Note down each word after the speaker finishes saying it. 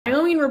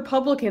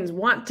Republicans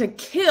want to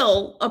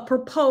kill a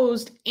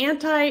proposed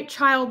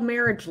anti-child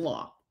marriage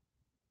law.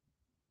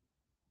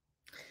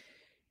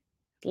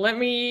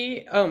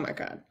 Oh my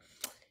God.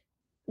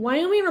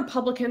 Wyoming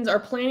Republicans are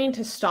planning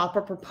to stop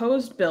a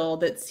proposed bill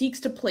that seeks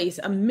to place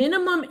a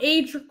minimum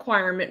age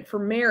requirement for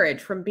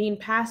marriage from being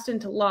passed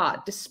into law,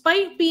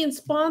 despite being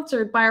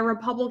sponsored by a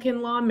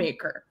Republican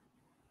lawmaker.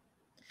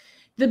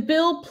 The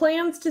bill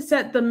plans to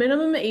set the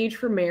minimum age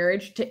for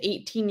marriage to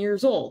 18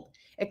 years old.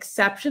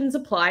 Exceptions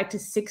apply to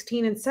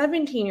 16 and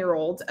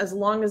 17-year-olds as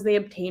long as they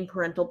obtain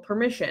parental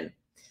permission.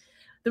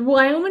 The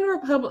Wyoming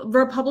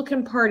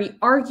Republican Party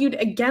argued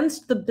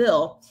against the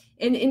bill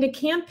and in a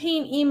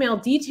campaign email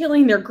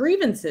detailing their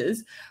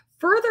grievances,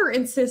 further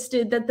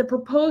insisted that the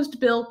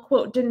proposed bill,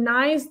 quote,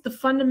 denies the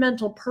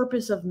fundamental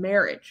purpose of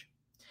marriage.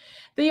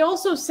 They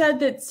also said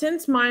that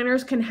since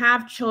minors can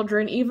have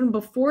children even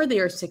before they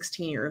are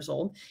 16 years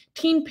old,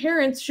 teen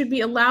parents should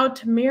be allowed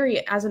to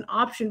marry as an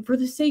option for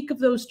the sake of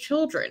those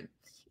children.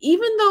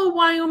 Even though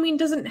Wyoming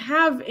doesn't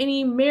have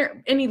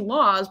any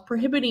laws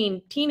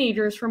prohibiting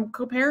teenagers from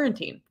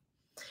co-parenting.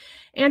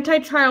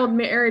 Anti-child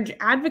marriage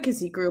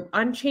advocacy group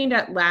Unchained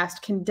at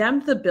Last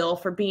condemned the bill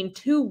for being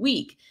too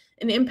weak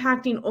and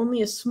impacting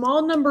only a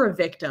small number of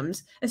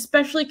victims,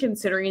 especially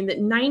considering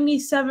that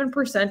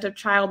 97% of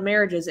child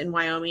marriages in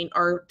Wyoming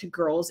are to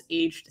girls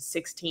aged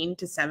 16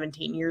 to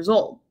 17 years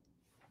old.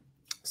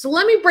 So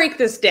let me break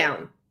this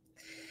down.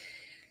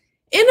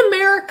 In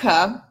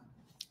America,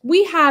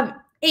 we have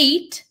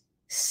 8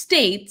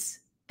 states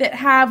that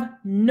have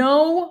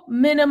no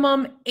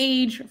minimum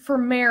age for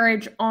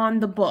marriage on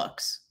the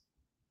books.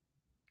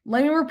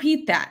 Let me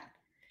repeat that.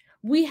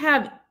 We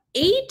have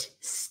 8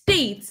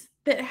 states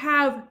that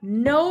have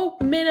no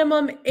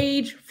minimum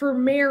age for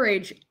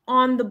marriage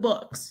on the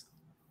books.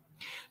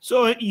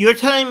 So you're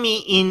telling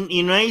me in the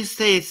United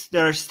States,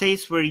 there are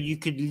states where you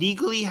could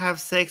legally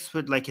have sex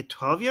with like a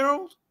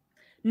 12-year-old?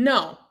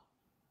 No.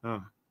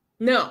 Oh.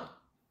 No.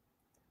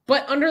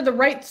 But under the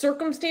right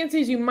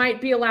circumstances, you might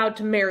be allowed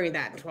to marry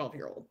that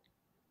 12-year-old.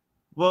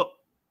 Well,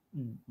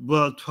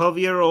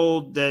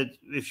 12-year-old that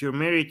if you're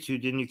married to,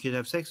 then you could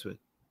have sex with.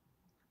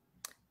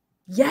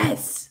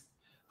 Yes.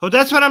 Oh,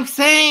 that's what I'm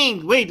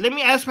saying. Wait, let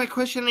me ask my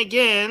question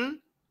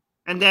again.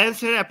 And the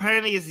answer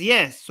apparently is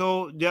yes.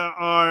 So there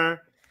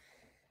are,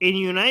 in the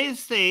United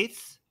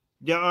States,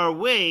 there are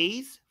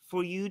ways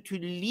for you to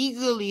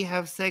legally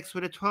have sex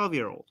with a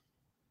 12-year-old.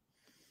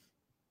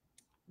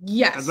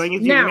 Yes. As long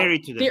as you're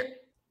married to them.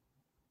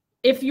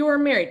 If you are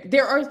married,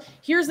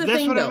 here's the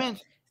thing though. I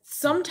meant.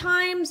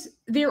 Sometimes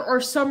there are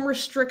some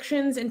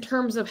restrictions in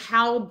terms of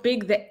how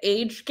big the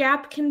age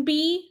gap can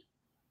be.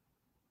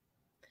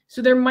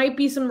 So there might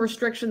be some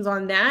restrictions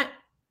on that,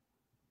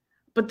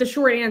 but the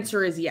short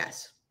answer is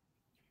yes.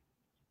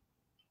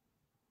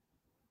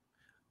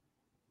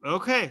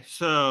 Okay,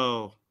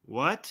 so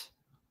what?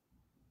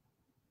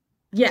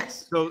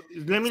 Yes. So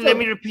let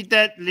me repeat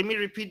that. Let me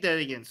repeat that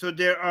again. So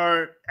there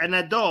are an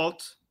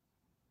adult,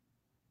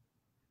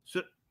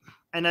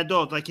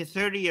 like a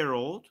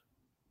 30-year-old.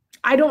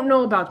 I don't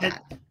know about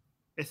that.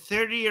 A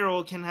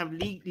 30-year-old can have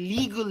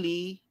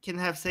legally can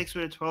have sex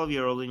with a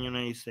 12-year-old in the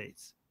United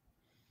States.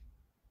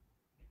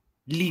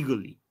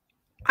 Legally.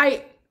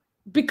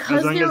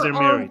 Because there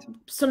are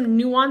some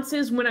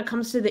nuances when it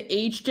comes to the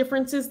age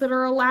differences that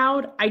are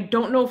allowed, I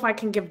don't know if I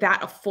can give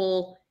that a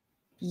full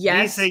yes.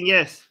 D is saying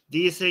yes.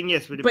 D is saying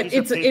yes. With a but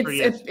piece of paper,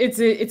 yes.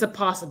 It's a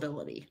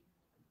possibility.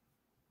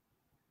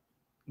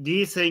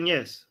 D is saying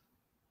yes.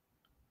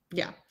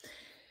 Yeah.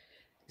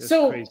 That's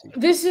so crazy.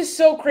 This is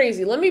so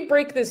crazy. Let me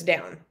break this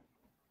down.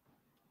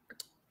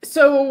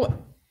 So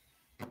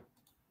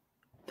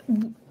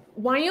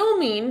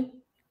Wyoming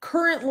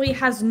currently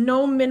has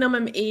no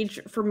minimum age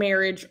for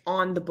marriage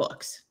on the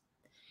books.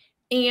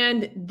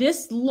 And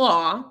this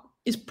law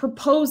is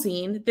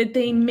proposing that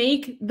they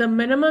make the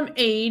minimum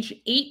age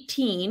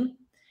 18,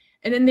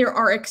 and then there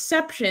are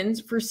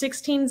exceptions for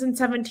 16s and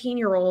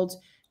 17-year-olds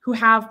who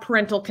have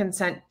parental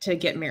consent to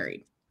get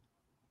married.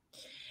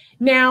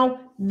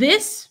 Now,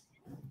 that's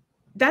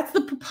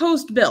the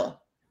proposed bill.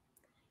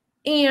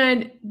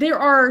 And there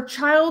are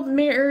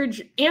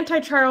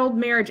anti-child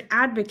marriage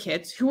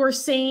advocates who are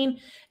saying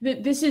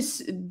that this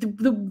is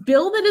the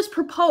bill that is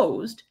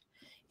proposed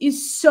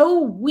is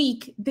so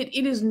weak that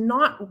it is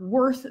not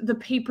worth the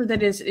paper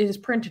that it is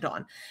printed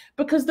on,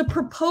 because the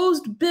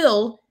proposed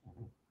bill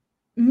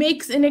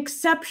makes an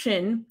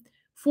exception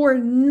for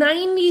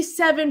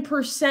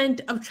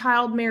 97% of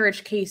child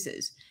marriage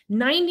cases.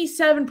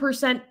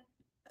 97%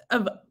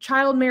 of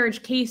child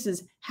marriage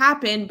cases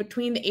happen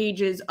between the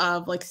ages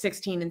of like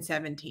 16 and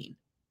 17.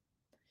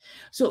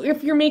 So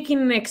if you're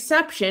making an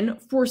exception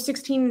for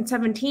 16 and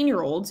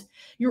 17-year-olds,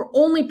 you're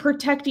only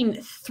protecting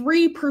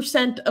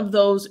 3% of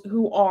those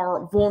who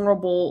are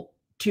vulnerable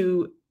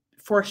to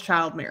forced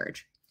child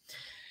marriage.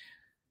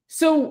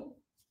 So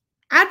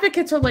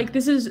advocates are like,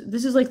 this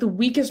is like the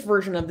weakest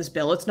version of this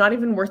bill. It's not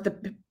even worth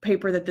the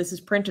paper that this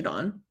is printed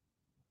on.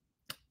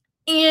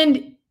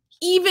 And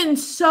even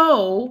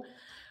so,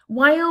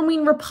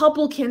 Wyoming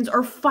Republicans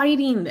are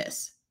fighting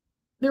this.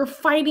 they're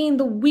fighting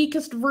the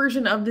weakest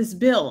version of this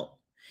bill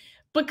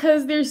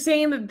because they're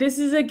saying that this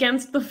is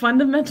against the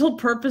fundamental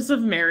purpose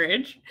of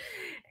marriage.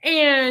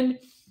 And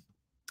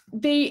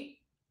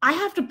I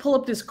have to pull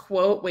up this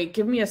quote. Wait,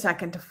 give me a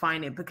second to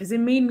find it because it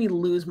made me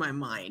lose my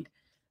mind.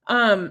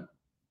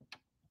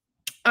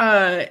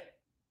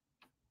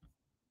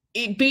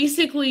 It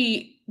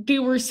basically, they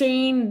were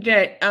saying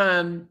that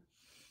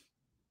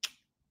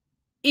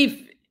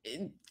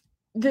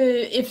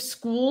if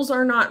schools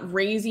are not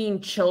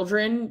raising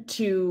children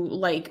to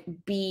like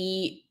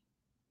be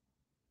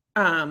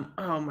oh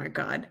my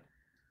god,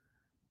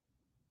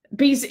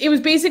 it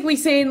was basically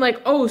saying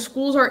like, oh,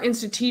 schools are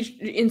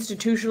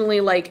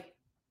institutionally like,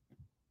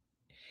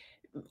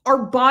 our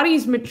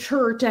bodies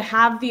mature to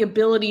have the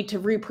ability to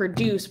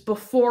reproduce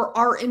before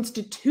our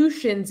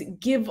institutions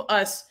give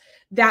us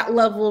that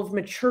level of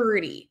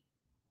maturity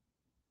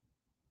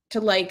to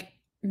like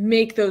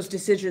make those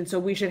decisions. So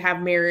we should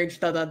have marriage,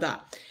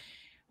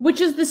 which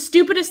is the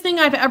stupidest thing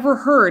I've ever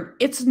heard.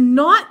 It's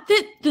not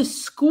that the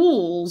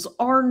schools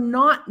are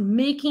not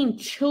making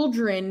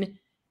children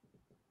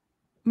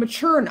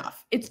mature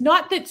enough. It's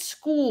not that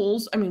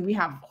schools, I mean, we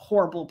have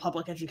horrible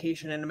public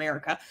education in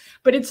America,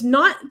 but it's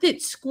not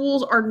that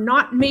schools are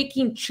not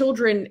making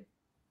children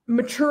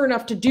mature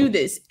enough to do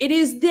this. It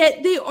is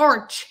that they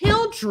are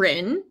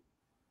children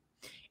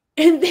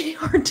and they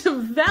are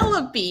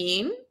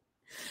developing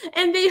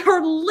and they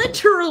are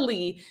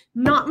literally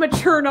not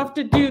mature enough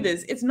to do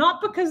this. It's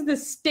not because the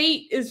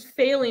state is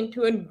failing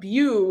to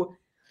imbue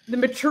the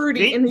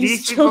maturity in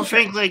these people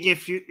children. Think like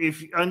if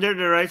under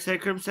the right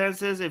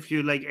circumstances, if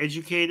you like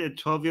educate a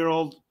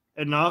 12-year-old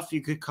enough,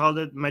 you could call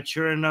it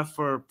mature enough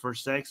for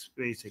sex.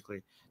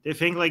 Basically, they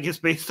think like it's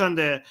based on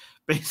the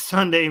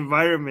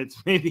environment.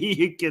 Maybe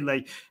you can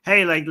like,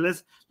 hey, like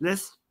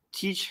let's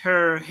teach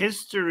her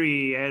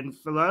history and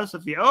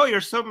philosophy. Oh, you're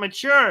so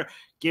mature.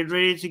 Get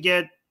ready to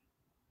get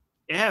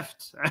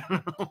effed. I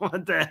don't know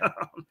what the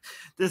hell.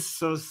 This is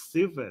so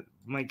stupid.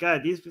 My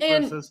God, these people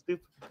are so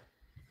stupid.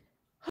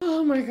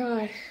 Oh my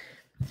God.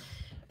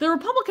 The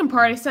Republican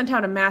Party sent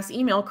out a mass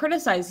email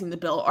criticizing the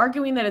bill,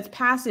 arguing that its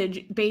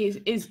passage based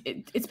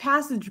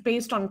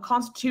on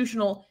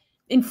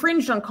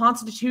infringed on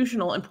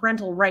constitutional and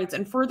parental rights,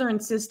 and further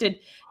insisted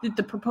that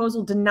the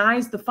proposal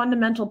denies the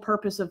fundamental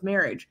purpose of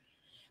marriage.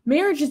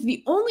 Marriage is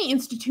the only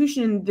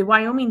institution in the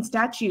Wyoming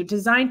statute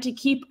designed to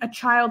keep a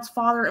child's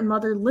father and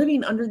mother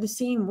living under the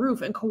same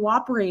roof and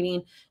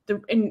cooperating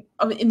in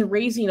the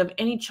raising of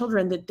any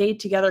children that they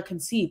together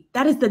conceive.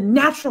 That is the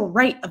natural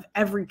right of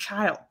every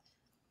child.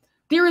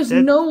 There is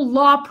no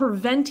law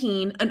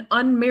preventing an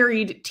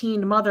unmarried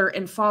teen mother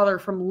and father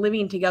from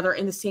living together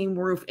in the same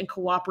roof and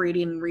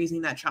cooperating in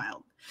raising that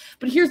child.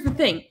 But here's the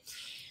thing.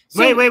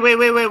 So,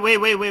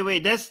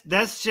 wait.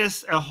 That's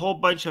just a whole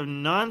bunch of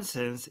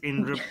nonsense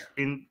in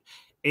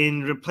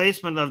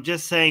replacement of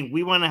just saying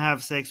we want to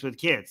have sex with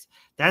kids.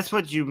 That's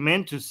what you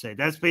meant to say.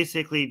 That's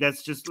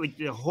just like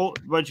a whole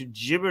bunch of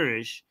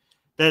gibberish.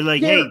 That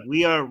like, hey,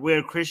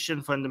 we're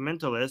Christian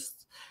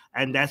fundamentalists,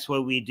 and that's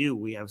what we do.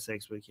 We have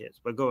sex with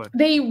kids. But go on.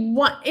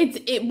 Well,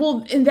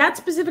 in that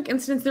specific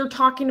instance, they're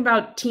talking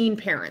about teen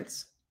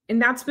parents. In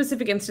that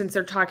specific instance,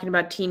 they're talking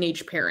about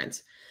teenage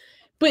parents.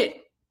 But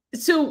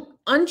so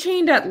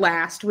Unchained at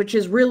Last, which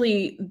is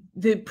really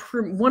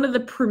one of the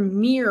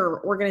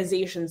premier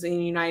organizations in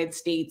the United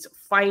States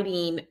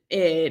fighting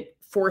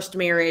forced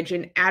marriage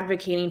and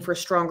advocating for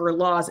stronger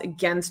laws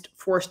against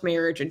forced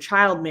marriage and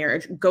child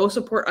marriage, go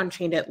support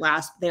Unchained at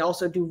Last. They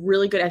also do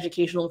really good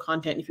educational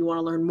content if you want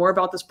to learn more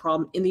about this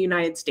problem in the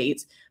United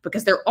States,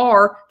 because there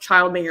are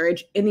child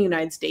marriage in the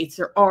United States.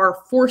 There are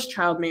forced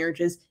child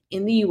marriages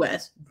in the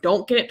US.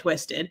 Don't get it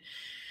twisted.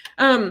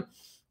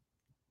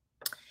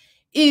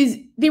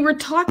 They were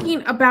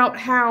talking about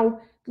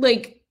how,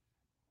 like,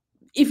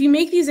 if you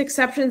make these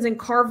exceptions and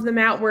carve them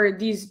out where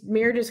these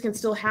marriages can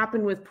still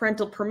happen with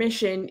parental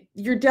permission,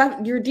 you're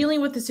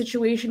dealing with a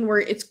situation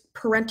where it's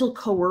parental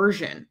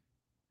coercion.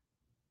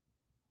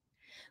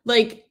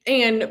 Like,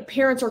 and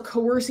parents are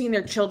coercing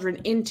their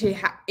children into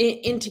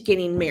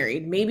getting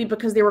married, maybe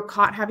because they were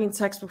caught having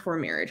sex before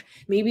marriage.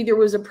 Maybe there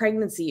was a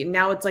pregnancy and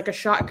now it's like a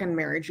shotgun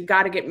marriage. You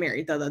got to get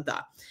married,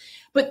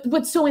 But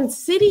what's so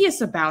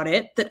insidious about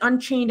it that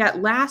Unchained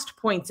at Last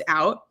points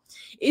out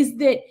is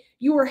that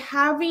you're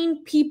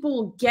having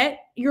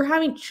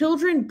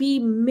children be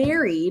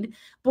married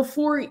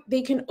before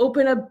they can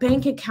open a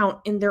bank account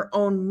in their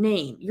own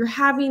name. You're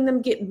having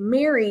them get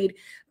married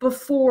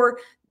before,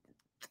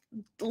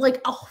 like,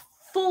 a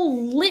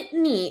full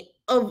litany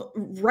of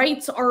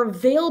rights are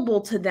available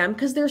to them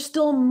because they're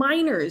still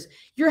minors.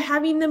 You're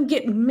having them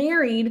get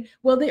married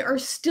while they are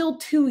still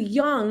too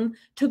young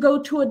to go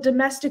to a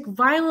domestic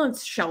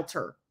violence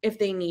shelter if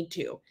they need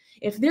to.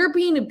 If they're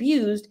being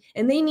abused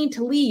and they need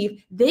to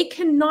leave, they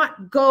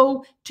cannot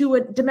go to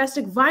a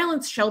domestic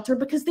violence shelter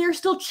because they're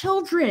still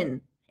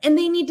children and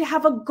they need to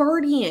have a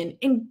guardian,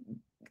 and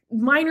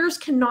minors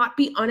cannot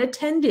be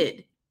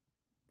unattended.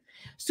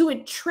 So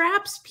it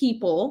traps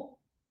people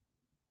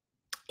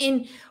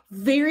in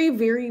very,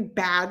 very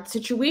bad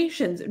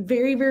situations,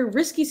 very, very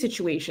risky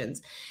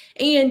situations.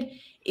 And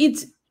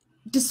it's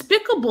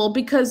despicable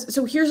because,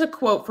 so here's a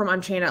quote from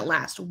Unchained at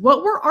Last.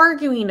 What we're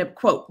arguing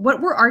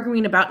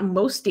about in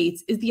most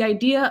states is the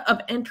idea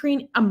of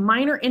entering a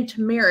minor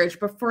into marriage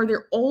before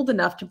they're old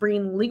enough to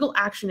bring legal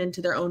action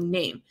into their own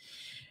name.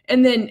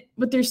 And then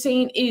what they're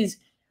saying is,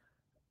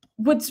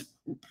 what's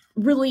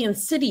really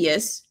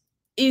insidious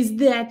is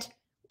that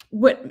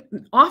what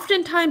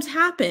oftentimes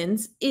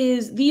happens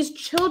is these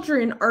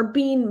children are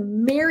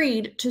being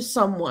married to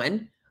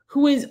someone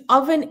who is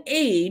of an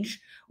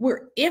age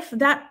where if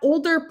that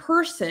older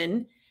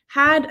person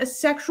had a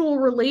sexual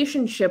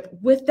relationship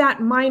with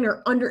that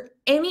minor under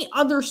any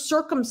other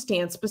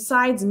circumstance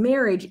besides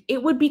marriage,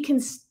 it would be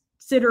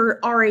considered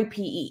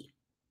RAPE,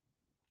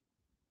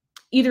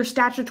 either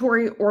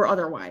statutory or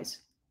otherwise.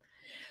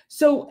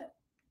 So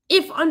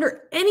if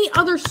under any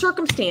other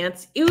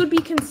circumstance, it would be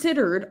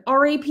considered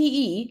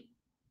RAPE,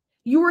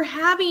 you are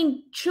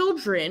having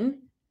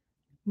children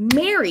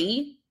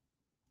marry.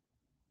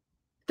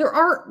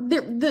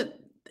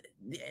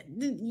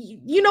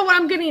 You know what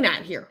I'm getting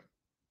at here.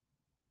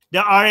 The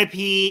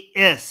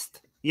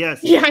RAPist, yes.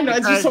 Yeah, I know,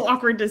 it's just so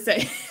awkward to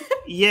say.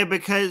 Yeah,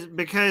 because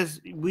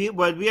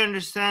what we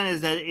understand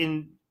is that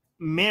in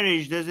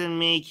marriage doesn't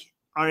make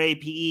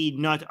RAPE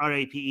not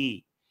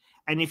RAPE.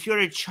 And if you're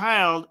a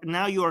child,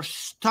 now you are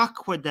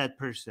stuck with that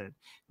person.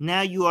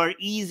 Now you are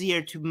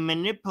easier to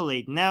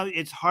manipulate. Now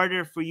it's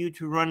harder for you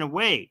to run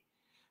away.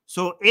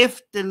 So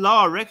if the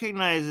law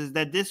recognizes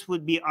that this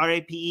would be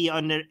RAPE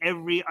under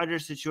every other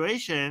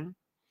situation,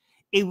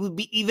 it would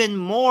be even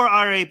more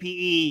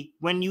RAPE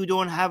when you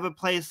don't have a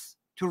place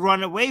to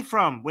run away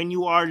from, when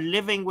you are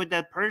living with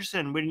that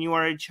person, when you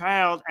are a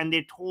child and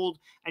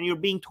you're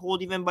being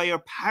told even by your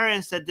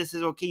parents that this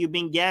is okay. You're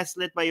being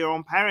gaslit by your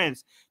own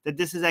parents that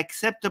this is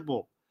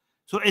acceptable.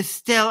 So it's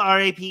still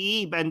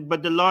RAPE,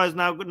 but the law is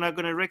now not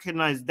going to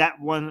recognize that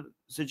one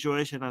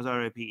situation as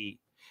RAPE.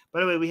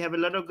 By the way, we have a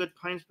lot of good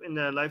points in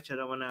the live chat.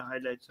 I want to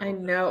highlight. I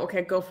know.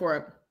 Okay, go for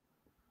it.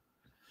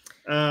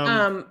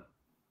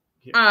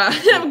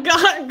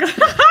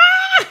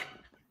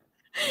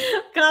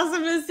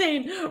 Gossip is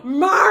saying,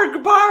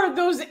 Mark Barr,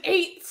 those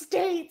 8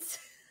 states.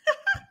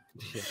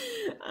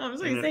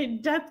 So he's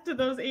saying death to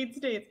those 8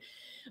 states.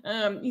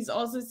 He's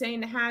also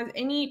saying, has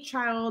any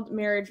child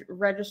marriage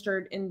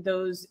registered in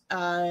those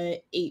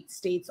 8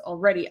 states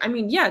already? I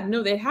mean, yeah,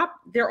 no,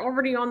 they're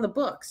already on the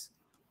books.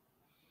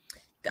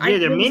 Yeah,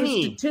 there are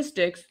many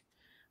statistics.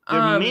 There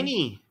are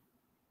many.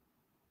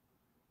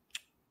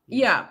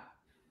 Yeah.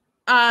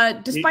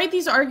 Despite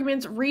these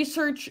arguments,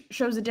 research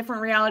shows a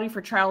different reality for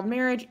child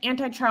marriage.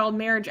 Anti-child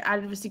marriage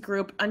advocacy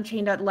group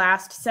Unchained at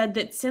Last said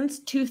that since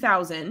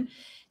 2000,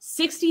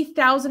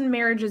 60,000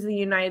 marriages in the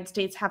United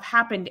States have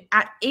happened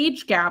at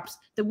age gaps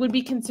that would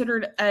be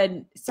considered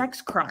a sex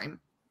crime.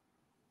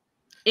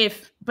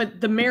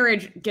 But the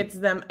marriage gets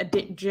them a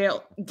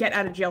get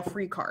out of jail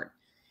free card.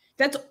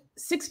 That's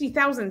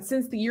 60,000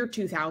 since the year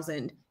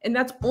 2000, and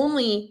that's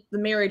only the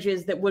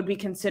marriages that would be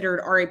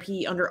considered RAP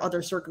under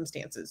other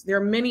circumstances. There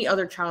are many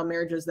other child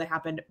marriages that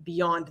happened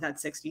beyond that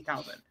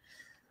 60,000.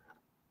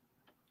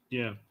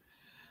 Yeah.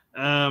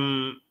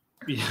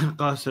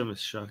 Qasim is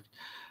shocked.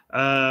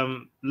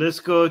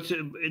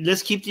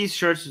 Let's keep these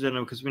shorts,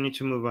 Susanna, because we need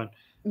to move on.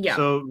 Yeah.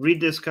 So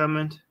read this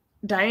comment.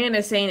 Diane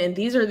is saying, and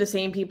these are the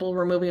same people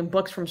removing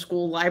books from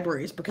school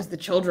libraries because the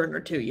children are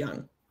too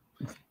young.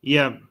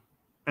 Yeah.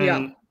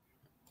 Yeah.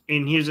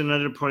 And here's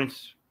another point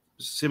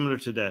similar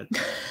to that.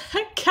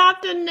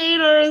 Captain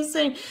Nader is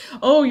saying,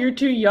 oh, you're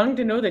too young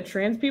to know that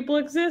trans people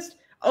exist?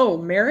 Oh,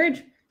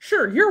 marriage?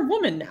 Sure, you're a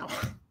woman now.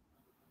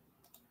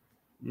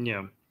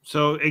 Yeah.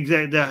 So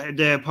exactly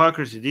the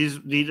hypocrisy.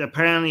 These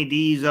apparently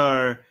these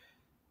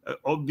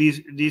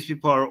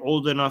people are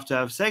old enough to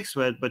have sex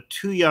with, but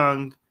too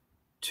young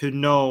to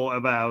know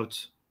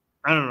about,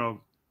 I don't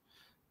know,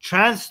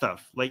 trans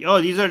stuff. Like,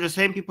 oh, these are the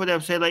same people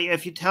that say, like,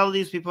 if you tell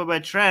these people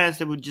about trans,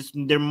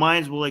 their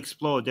minds will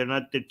explode.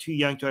 They're too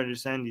young to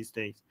understand these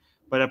things.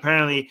 But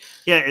apparently,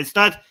 yeah,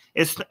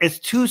 it's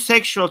too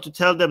sexual to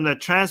tell them that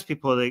trans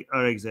people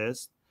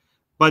exist,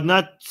 but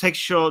not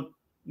sexual.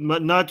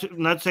 Not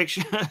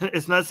sexual.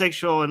 It's not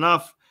sexual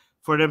enough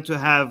for them to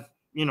have,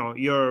 I don't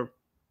know.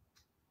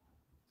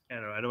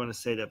 I don't want to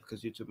say that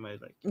because YouTube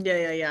might like.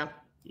 Yeah.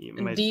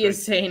 And D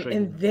is saying,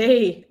 and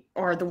they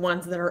are the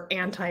ones that are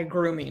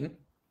anti-grooming.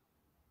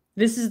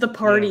 This is the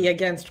party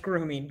against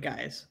grooming,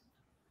 guys.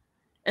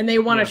 And they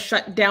want to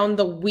shut down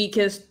the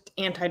weakest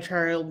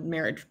anti-child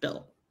marriage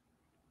bill.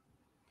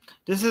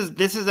 This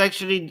is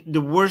actually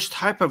the worst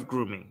type of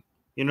grooming.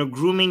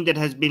 Grooming that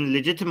has been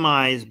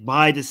legitimized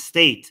by the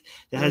state,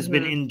 that has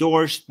been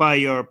endorsed by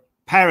your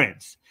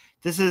parents.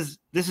 This is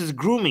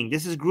grooming.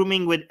 This is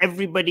grooming with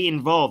everybody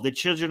involved. The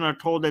children are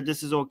told that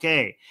this is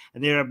okay,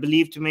 and they are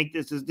believed to make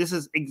this. This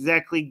is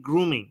exactly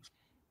grooming,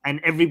 and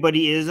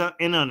everybody is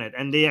in on it,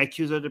 and they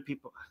accuse other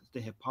people.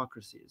 The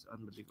hypocrisy is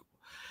unbelievable.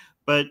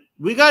 But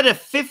we got a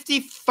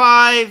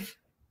 55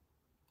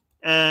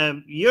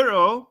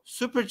 euro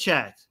super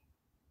chat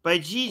by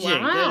GJ.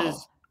 Wow. That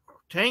is,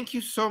 thank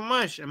you so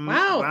much.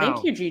 Wow.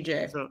 Thank you,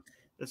 GJ. So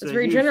that's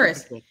very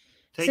generous.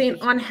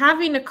 Saying on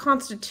having a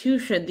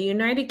constitution, the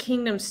United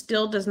Kingdom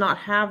still does not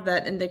have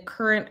that, and the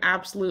current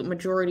absolute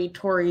majority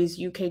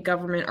Tories UK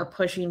government are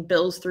pushing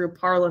bills through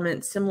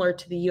Parliament similar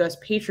to the US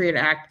Patriot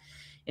Act,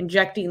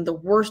 injecting the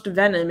worst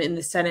venom in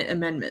the Senate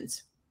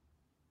amendments.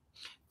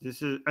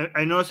 This is,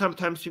 I know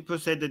sometimes people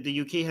say that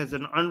the UK has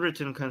an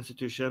unwritten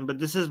constitution, but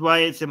this is why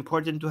it's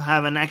important to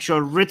have an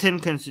actual written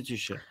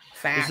constitution.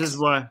 Facts. This is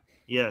why,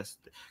 yes.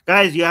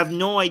 Guys, you have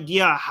no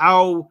idea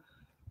how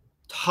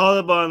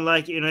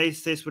Taliban-like United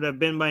States would have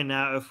been by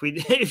now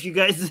if you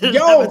guys didn't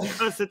have a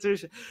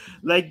constitution.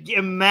 Like,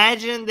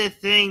 imagine the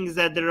things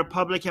that the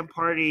Republican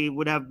Party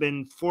would have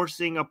been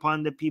forcing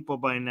upon the people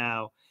by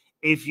now.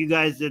 If you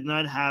guys did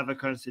not have a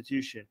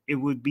constitution, it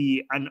would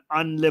be an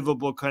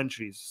unlivable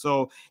country.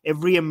 So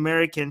every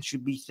American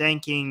should be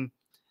thanking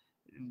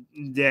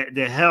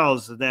the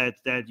hells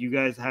that you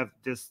guys have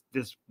this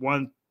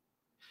one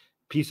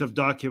piece of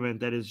document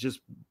that is just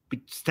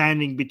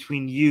standing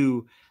between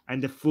you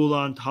and the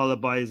full-on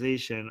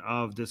Talibanization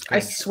of this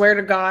country. I swear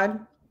to God,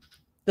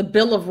 the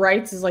Bill of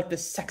Rights is like the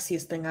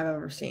sexiest thing I've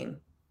ever seen.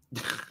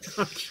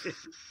 Okay.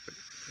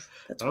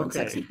 That's one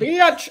sexy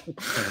bitch.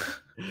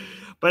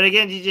 But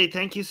again, DJ,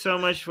 thank you so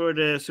much for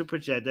the super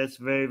chat. That's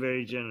very,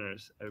 very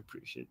generous. I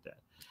appreciate that.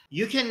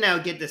 You can now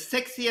get the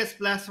sexiest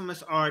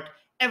blasphemous art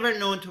ever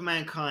known to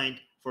mankind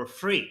for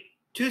free.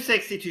 Too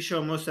sexy to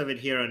show most of it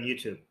here on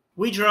YouTube.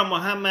 We draw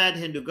Muhammad,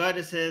 Hindu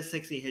goddesses,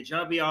 sexy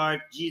hijabi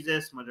art,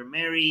 Jesus, Mother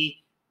Mary,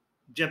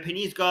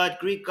 Japanese god,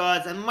 Greek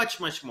gods, and much,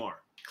 much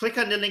more. Click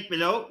on the link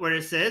below where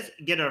it says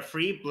get our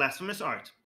free blasphemous art.